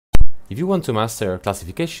If you want to master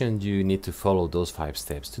classification, you need to follow those 5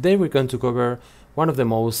 steps. Today we're going to cover one of the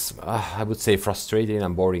most, I would say, frustrating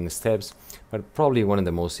and boring steps, but probably one of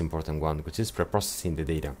the most important ones, which is preprocessing the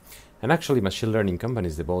data. And actually, machine learning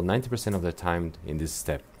companies devote 90% of their time in this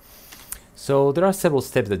step. So there are several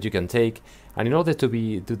steps that you can take, and in order to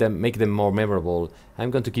make them more memorable,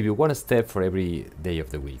 I'm going to give you one step for every day of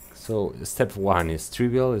the week. So step 1 is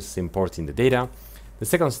trivial, is importing the data. The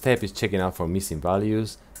second step is checking out for missing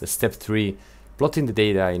values. The step 3, plotting the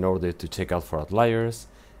data in order to check out for outliers.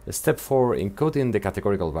 The step 4, encoding the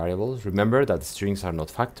categorical variables. Remember that the strings are not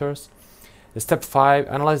factors. The step 5,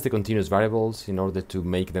 analyze the continuous variables in order to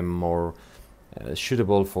make them more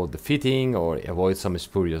suitable for the fitting or avoid some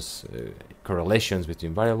spurious correlations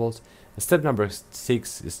between variables. Step number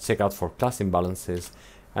 6 is check out for class imbalances.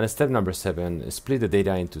 And step number 7 is split the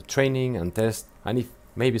data into training and test, and if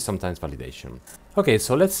maybe sometimes validation. Okay,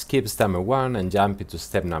 so let's skip step number 1 and jump into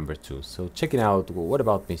step number 2. So checking out what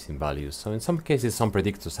about missing values. So in some cases, some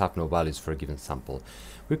predictors have no values for a given sample.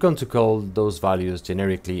 We're going to call those values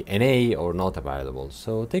generically NA or not available.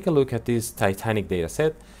 So take a look at this Titanic data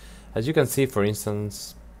set. As you can see, for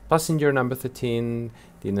instance, passenger number 13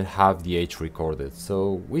 didn't have the age recorded.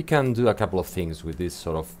 So we can do a couple of things with this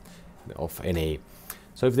sort of NA.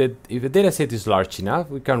 So if the data set is large enough,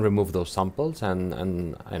 we can remove those samples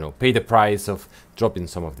and pay the price of dropping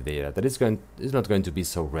some of the data. That is not going to be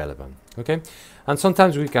so relevant. Okay, and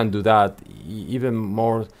sometimes we can do that even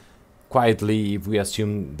more quietly if we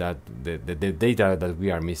assume that the data that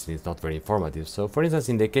we are missing is not very informative. So for instance,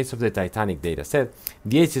 in the case of the Titanic data set,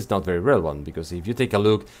 the age is not very relevant, because if you take a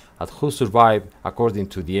look at who survived according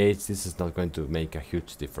to the age, this is not going to make a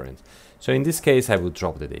huge difference. So in this case, I would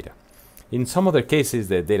drop the data. In some other cases,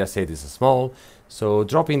 the data set is small, so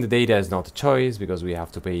dropping the data is not a choice because we have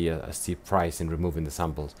to pay a steep price in removing the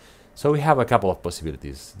samples. So we have a couple of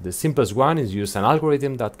possibilities. The simplest one is use an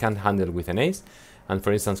algorithm that can handle with NAs, and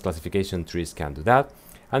for instance, classification trees can do that.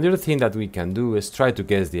 And the other thing that we can do is try to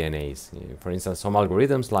guess the NAs. For instance, some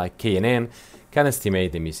algorithms like KNN can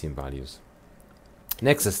estimate the missing values.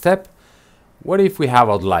 Next step. What if we have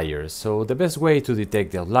outliers? So the best way to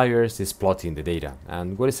detect the outliers is plotting the data.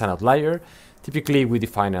 And what is an outlier? Typically, we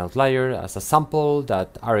define an outlier as a sample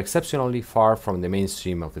that are exceptionally far from the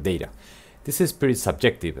mainstream of the data. This is pretty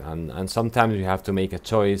subjective, and sometimes we have to make a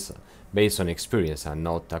choice based on experience and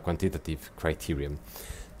not a quantitative criterion.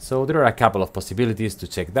 So there are a couple of possibilities to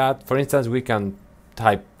check that. For instance, we can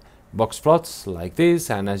type box plots like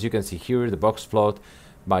this, and as you can see here, the box plot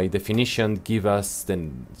by definition give us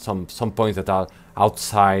then some points that are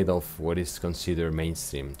outside of what is considered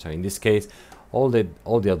mainstream. So in this case, all the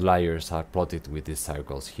outliers are plotted with these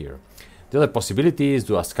circles here. The other possibility is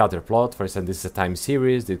do a scatter plot. For instance, this is a time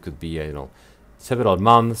series. It could be several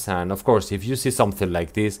months, and of course, if you see something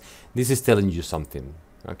like this is telling you something.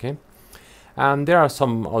 Okay, and there are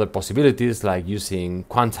some other possibilities like using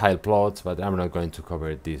quantile plots, but I'm not going to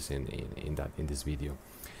cover this in this video.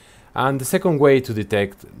 And the second way to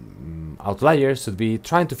detect outliers should be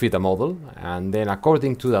trying to fit a model, and then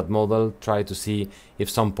according to that model, try to see if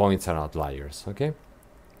some points are outliers. Okay.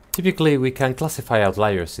 Typically, we can classify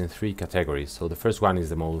outliers in 3 categories. So the first one is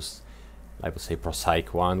the most, I would say,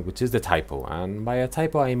 prosaic one, which is the typo. And by a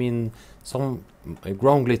typo, I mean some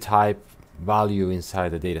wrongly typed value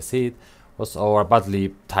inside the data set or a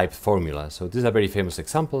badly typed formula. So this is a very famous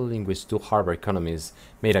example in which 2 Harvard economists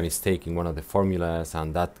made a mistake in one of the formulas,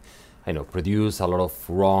 and that produced a lot of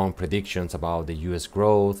wrong predictions about the US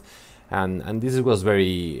growth. And this was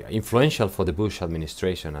very influential for the Bush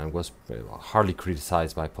administration and was hardly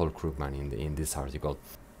criticized by Paul Krugman in this article.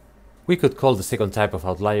 We could call the second type of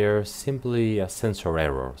outlier simply a sensor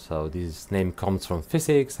error. So this name comes from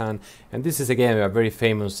physics, and this is again a very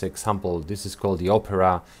famous example. This is called the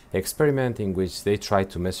Opera experiment, in which they tried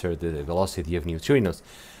to measure the velocity of neutrinos.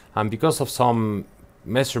 And because of some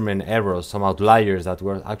measurement errors, some outliers that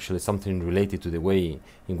were actually something related to the way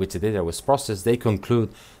in which the data was processed, they conclude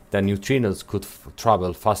that neutrinos could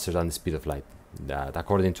travel faster than the speed of light. That,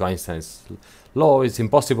 according to Einstein's law, is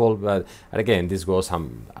impossible, but and again, this was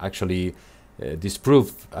actually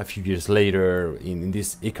disproved a few years later in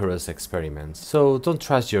this Icarus experiment. So don't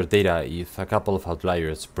trust your data if a couple of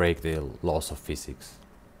outliers break the laws of physics.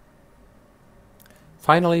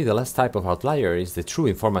 Finally, the last type of outlier is the true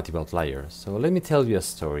informative outlier. So let me tell you a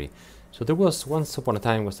story. So there was once upon a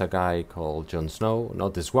time was a guy called John Snow,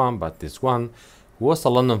 not this one, but this one, who was a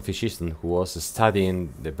London physician who was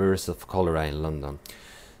studying the birth of cholera in London.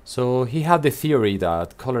 So he had the theory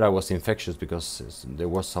that cholera was infectious because there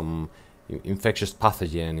was some infectious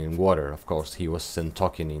pathogen in water. Of course, he wasn't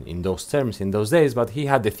talking in those terms in those days, but he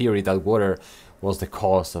had the theory that water was the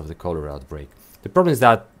cause of the cholera outbreak. The problem is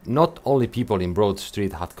that not only people in Broad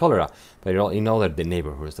Street had cholera, but in other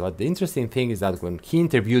neighborhoods. But the interesting thing is that when he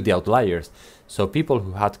interviewed the outliers, so people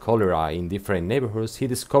who had cholera in different neighborhoods, he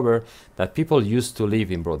discovered that people used to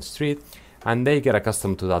live in Broad Street and they get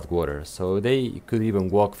accustomed to that water. So they could even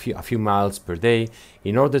walk a few miles per day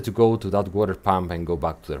in order to go to that water pump and go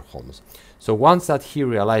back to their homes. So once that he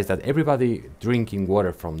realized that everybody drinking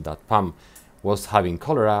water from that pump was having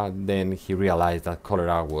cholera, then he realized that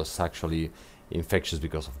cholera was actually infectious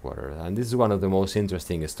because of water. And this is one of the most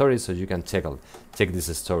interesting stories, so you can check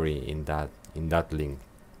this story in that link.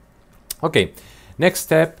 Okay, next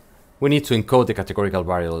step, we need to encode the categorical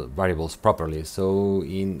variables properly. So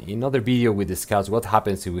in another video we discussed what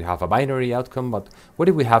happens if we have a binary outcome, but what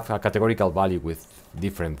if we have a categorical value with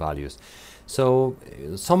different values? So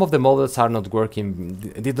some of the models are not working,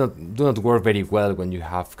 do not work very well when you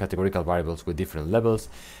have categorical variables with different levels.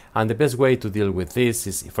 And the best way to deal with this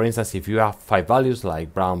is, for instance, if you have 5 values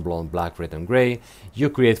like brown, blonde, black, red, and gray, you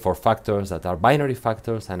create 4 factors that are binary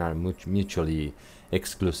factors and are mutually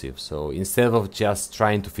exclusive. So instead of just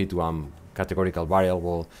trying to fit one categorical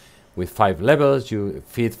variable with 5 levels, you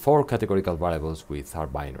fit 4 categorical variables with are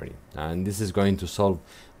binary. And this is going to solve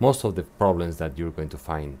most of the problems that you're going to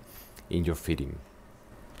find in your fitting.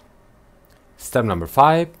 Step number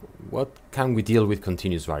 5, what can we deal with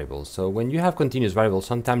continuous variables? So when you have continuous variables,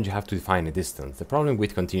 sometimes you have to define a distance. The problem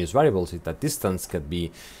with continuous variables is that distance can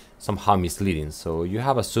be somehow misleading. So you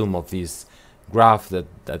have a sum of this graph that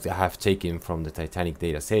I have taken from the Titanic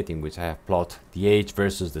data set, in which I have plotted the age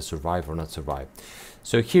versus the survive or not survive.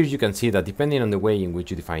 So here you can see that depending on the way in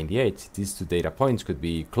which you define the age, these 2 data points could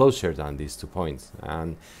be closer than these 2 points.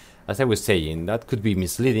 And as I was saying, that could be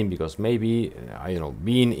misleading because maybe,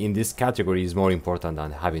 being in this category is more important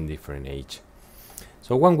than having different age.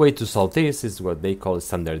 So one way to solve this is what they call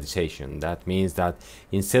standardization. That means that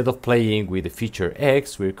instead of playing with the feature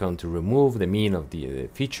X, we're going to remove the mean of the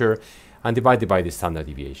feature and divide it by the standard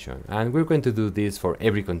deviation. And we're going to do this for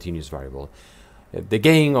every continuous variable. The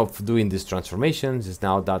gain of doing these transformations is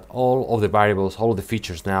now that all of the variables, all of the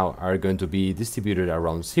features now are going to be distributed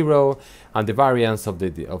around 0, and the variance of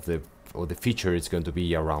the feature is going to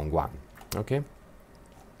be around 1. Okay.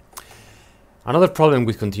 Another problem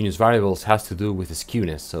with continuous variables has to do with the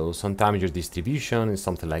skewness. So sometimes your distribution is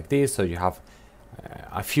something like this. So you have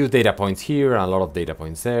a few data points here and a lot of data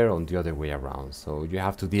points there, on the other way around. So you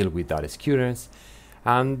have to deal with that skewness.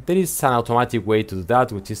 And there is an automatic way to do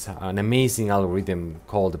that, which is an amazing algorithm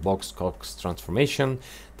called the Box-Cox transformation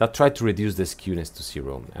that tries to reduce the skewness to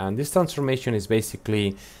 0. And this transformation is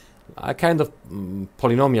basically a kind of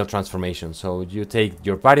polynomial transformation. So you take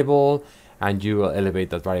your variable and you elevate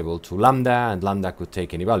that variable to lambda, and lambda could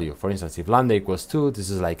take any value. For instance, if lambda equals 2, this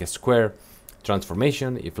is like a square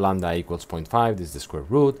transformation. If lambda equals 0.5, this is the square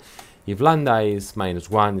root. If lambda is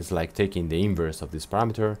 -1, it's like taking the inverse of this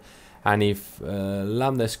parameter. And if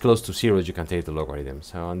lambda is close to 0, you can take the logarithm.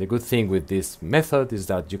 So, and the good thing with this method is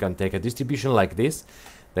that you can take a distribution like this,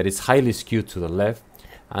 that is highly skewed to the left,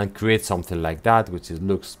 and create something like that, which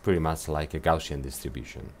looks pretty much like a Gaussian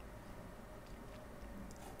distribution.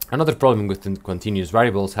 Another problem with continuous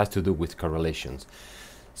variables has to do with correlations.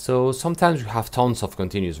 So sometimes we have tons of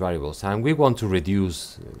continuous variables, and we want to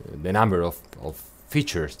reduce the number of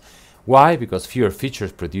features. Why? Because fewer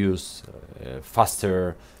features produce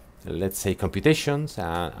faster, let's say, computations.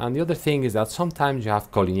 And the other thing is that sometimes you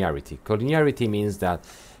have collinearity. Collinearity means that,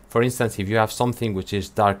 for instance, if you have something which is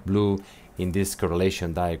dark blue in this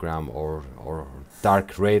correlation diagram or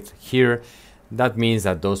dark red here, that means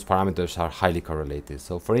that those parameters are highly correlated.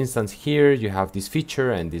 So for instance, here you have this feature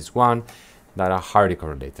and this one that are highly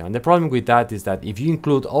correlated. And the problem with that is that if you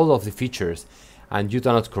include all of the features and you do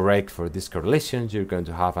not correct for these correlations, you're going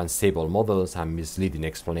to have unstable models and misleading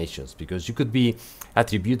explanations, because you could be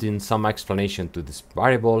attributing some explanation to this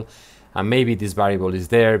variable, and maybe this variable is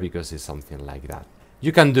there because it's something like that.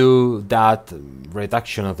 You can do that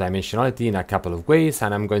reduction of dimensionality in a couple of ways,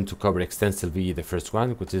 and I'm going to cover extensively the first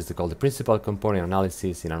one, which is called the principal component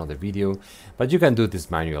analysis, in another video, but you can do this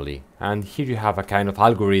manually, and here you have a kind of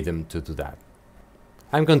algorithm to do that.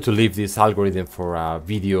 I'm going to leave this algorithm for a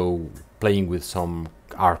video playing with some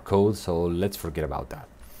R code, so let's forget about that.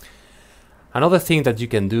 Another thing that you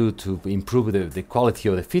can do to improve the quality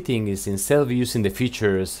of the fitting is, instead of using the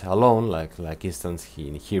features alone, like instance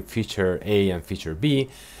here feature A and feature B,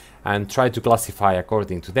 and try to classify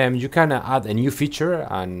according to them, you can add a new feature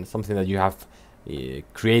and something that you have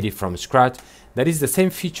created from scratch that is the same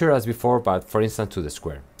feature as before, but for instance to the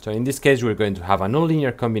square. So in this case, we're going to have a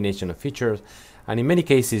nonlinear combination of features, and in many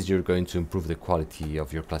cases, you're going to improve the quality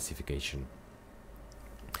of your classification.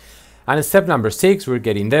 And step number 6, we're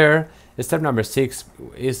getting there. Step number 6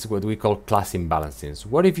 is what we call class imbalancing.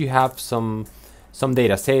 What if you have some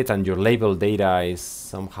data set and your label data is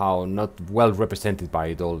somehow not well represented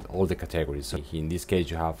by all the categories? So in this case,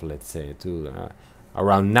 you have, let's say,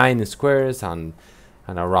 around 9 squares and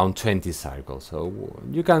around 20 circles. So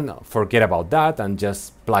you can forget about that and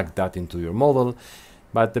just plug that into your model.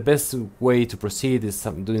 But the best way to proceed is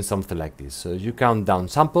doing something like this. So you can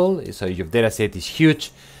downsample. So if your data set is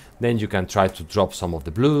huge, then you can try to drop some of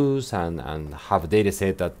the blues and have a data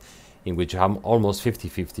set that in which you have almost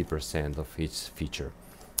 50-50% of each feature.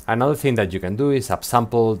 Another thing that you can do is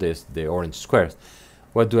upsample the orange squares.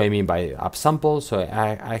 What do I mean by upsample? So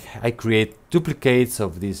I create duplicates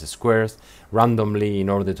of these squares randomly in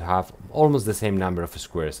order to have almost the same number of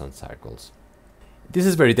squares and circles. This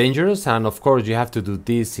is very dangerous, and of course you have to do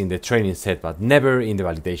this in the training set, but never in the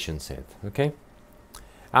validation set, okay?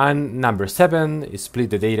 And number 7 is split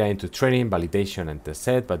the data into training, validation, and test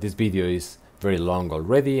set, but this video is very long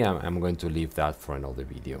already. I'm going to leave that for another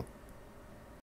video.